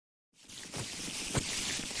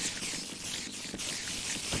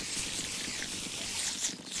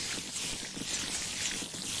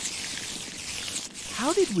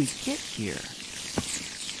How did we get here?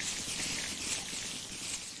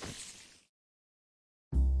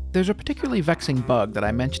 There's a particularly vexing bug that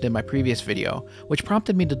I mentioned in my previous video, which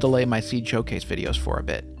prompted me to delay my seed showcase videos for a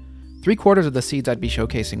bit. 3/4 of the seeds I'd be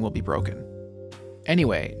showcasing will be broken.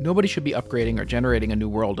 Anyway, nobody should be upgrading or generating a new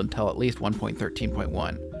world until at least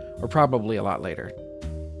 1.13.1, or probably a lot later.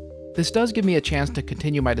 This does give me a chance to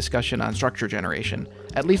continue my discussion on structure generation,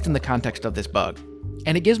 at least in the context of this bug,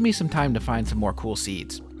 and it gives me some time to find some more cool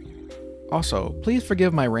seeds. Also, please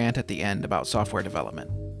forgive my rant at the end about software development.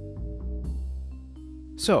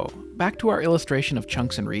 So, back to our illustration of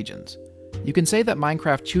chunks and regions. You can say that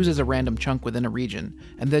Minecraft chooses a random chunk within a region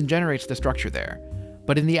and then generates the structure there,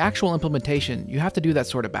 but in the actual implementation, you have to do that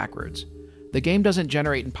sort of backwards. The game doesn't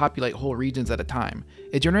generate and populate whole regions at a time,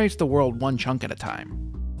 it generates the world one chunk at a time.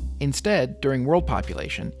 Instead, during world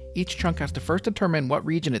population, each chunk has to first determine what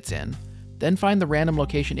region it's in, then find the random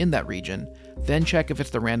location in that region, then check if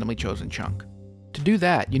it's the randomly chosen chunk. To do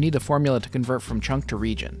that, you need a formula to convert from chunk to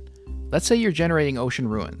region. Let's say you're generating ocean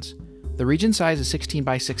ruins. The region size is 16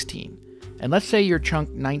 by 16, and let's say your chunk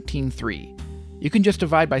 19.3. You can just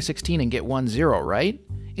divide by 16 and get 1, 0, right?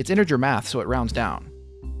 It's integer math, so it rounds down.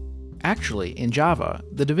 Actually, in Java,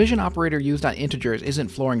 the division operator used on integers isn't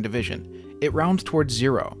flooring division, it rounds towards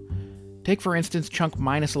 0. Take for instance chunk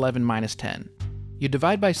 -11 -10. You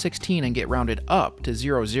divide by 16 and get rounded up to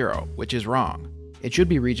 0, 0, which is wrong. It should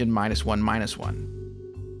be region -1 -1.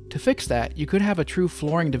 To fix that, you could have a true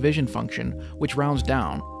flooring division function which rounds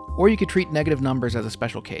down, or you could treat negative numbers as a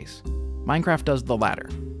special case. Minecraft does the latter.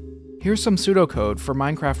 Here's some pseudocode for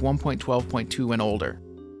Minecraft 1.12.2 and older.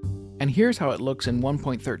 And here's how it looks in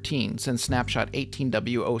 1.13 since snapshot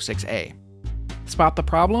 18W06A. Spot the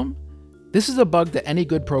problem? This is a bug that any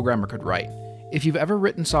good programmer could write. If you've ever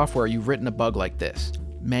written software, you've written a bug like this,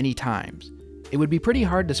 many times. It would be pretty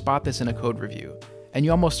hard to spot this in a code review, and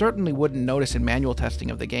you almost certainly wouldn't notice in manual testing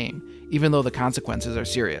of the game, even though the consequences are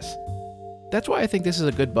serious. That's why I think this is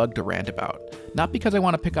a good bug to rant about, not because I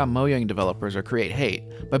want to pick on Mojang developers or create hate,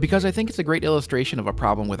 but because I think it's a great illustration of a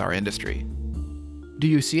problem with our industry. Do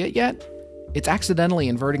you see it yet? It's accidentally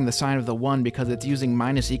inverting the sign of the 1 because it's using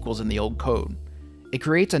minus equals in the old code. It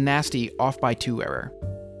creates a nasty off by 2 error.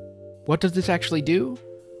 What does this actually do?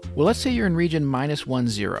 Well, let's say you're in region -1,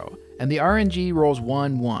 0, and the RNG rolls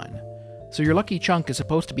 1, 1. So your lucky chunk is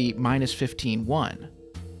supposed to be -15, 1.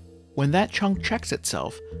 When that chunk checks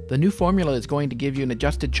itself, the new formula is going to give you an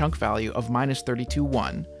adjusted chunk value of -32,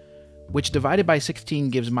 1, which divided by 16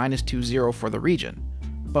 gives -2, 0 for the region.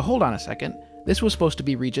 But hold on a second, this was supposed to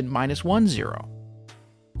be region -1, 0.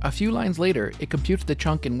 A few lines later, it computes the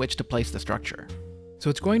chunk in which to place the structure. So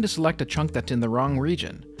it's going to select a chunk that's in the wrong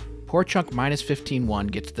region. Poor chunk -15, 1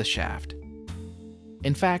 gets the shaft.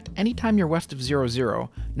 In fact, anytime you're west of 0, 0,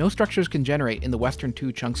 no structures can generate in the western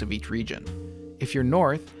 2 chunks of each region. If you're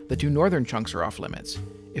north, the 2 northern chunks are off limits.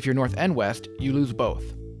 If you're north and west, you lose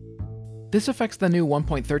both. This affects the new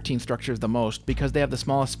 1.13 structures the most because they have the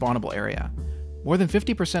smallest spawnable area. More than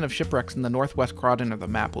 50% of shipwrecks in the northwest quadrant of the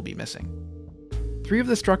map will be missing. 3 of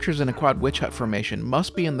the structures in a quad witch hut formation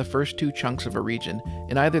must be in the first 2 chunks of a region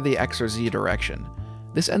in either the X or Z direction.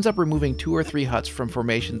 This ends up removing 2 or 3 huts from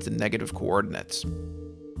formations in negative coordinates.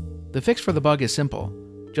 The fix for the bug is simple.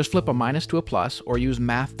 Just flip a minus to a plus or use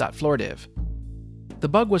math.floordiv. The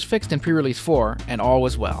bug was fixed in pre-release 4 and all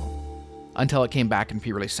was well, until it came back in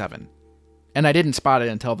pre-release 7. And I didn't spot it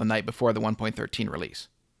until the night before the 1.13 release.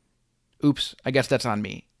 Oops, I guess that's on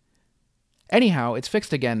me. Anyhow, it's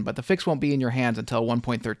fixed again, but the fix won't be in your hands until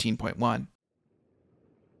 1.13.1.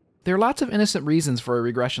 There are lots of innocent reasons for a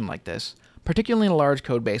regression like this, particularly in a large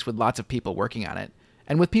codebase with lots of people working on it,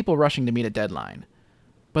 and with people rushing to meet a deadline.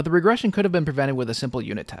 But the regression could have been prevented with a simple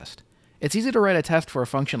unit test. It's easy to write a test for a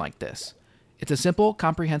function like this. It's a simple,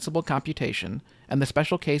 comprehensible computation, and the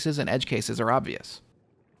special cases and edge cases are obvious.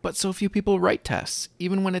 But so few people write tests,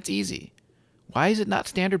 even when it's easy. Why is it not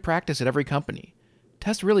standard practice at every company?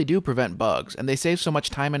 Tests really do prevent bugs, and they save so much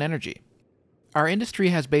time and energy. Our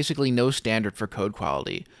industry has basically no standard for code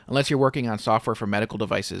quality, unless you're working on software for medical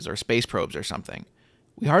devices or space probes or something.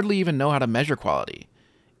 We hardly even know how to measure quality.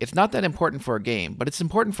 It's not that important for a game, but it's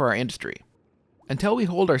important for our industry. Until we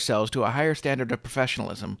hold ourselves to a higher standard of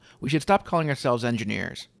professionalism, we should stop calling ourselves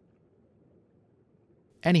engineers.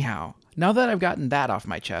 Anyhow, now that I've gotten that off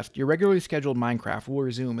my chest, your regularly scheduled Minecraft will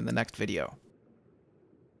resume in the next video.